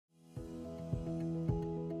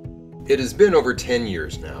It has been over 10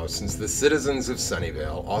 years now since the citizens of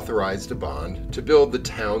Sunnyvale authorized a bond to build the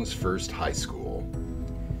town's first high school.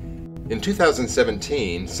 In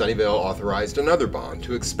 2017, Sunnyvale authorized another bond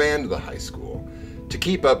to expand the high school, to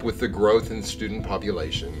keep up with the growth in student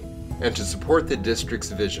population, and to support the district's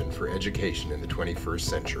vision for education in the 21st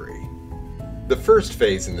century. The first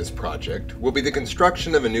phase in this project will be the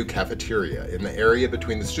construction of a new cafeteria in the area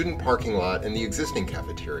between the student parking lot and the existing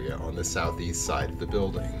cafeteria on the southeast side of the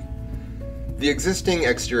building. The existing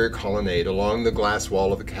exterior colonnade along the glass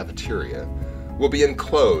wall of the cafeteria will be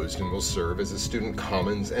enclosed and will serve as a student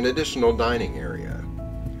commons and additional dining area.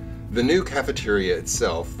 The new cafeteria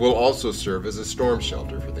itself will also serve as a storm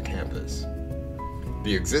shelter for the campus.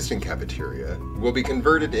 The existing cafeteria will be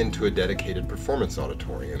converted into a dedicated performance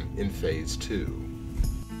auditorium in Phase 2.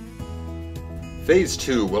 Phase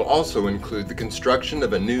 2 will also include the construction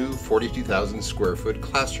of a new 42,000 square foot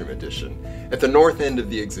classroom addition at the north end of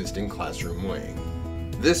the existing classroom wing.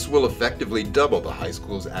 This will effectively double the high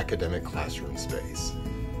school's academic classroom space.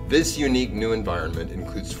 This unique new environment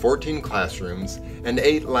includes 14 classrooms and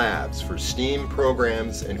 8 labs for STEAM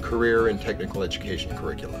programs and career and technical education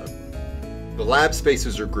curricula. The lab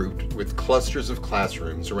spaces are grouped with clusters of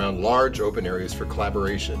classrooms around large open areas for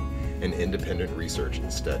collaboration and independent research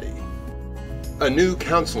and study. A new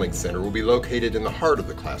counseling center will be located in the heart of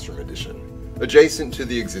the classroom addition, adjacent to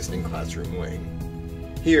the existing classroom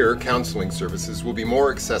wing. Here, counseling services will be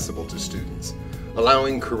more accessible to students,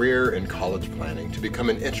 allowing career and college planning to become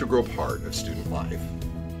an integral part of student life.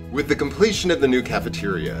 With the completion of the new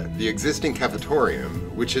cafeteria, the existing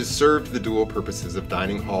cafetorium, which has served the dual purposes of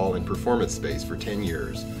dining hall and performance space for 10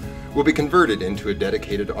 years, will be converted into a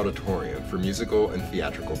dedicated auditorium for musical and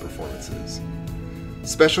theatrical performances.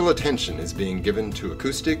 Special attention is being given to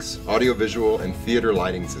acoustics, audiovisual, and theater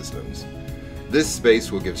lighting systems. This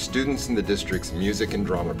space will give students in the district's music and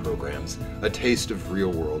drama programs a taste of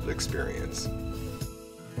real-world experience.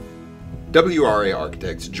 WRA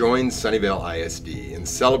Architects joins Sunnyvale ISD in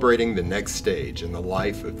celebrating the next stage in the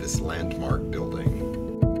life of this landmark building.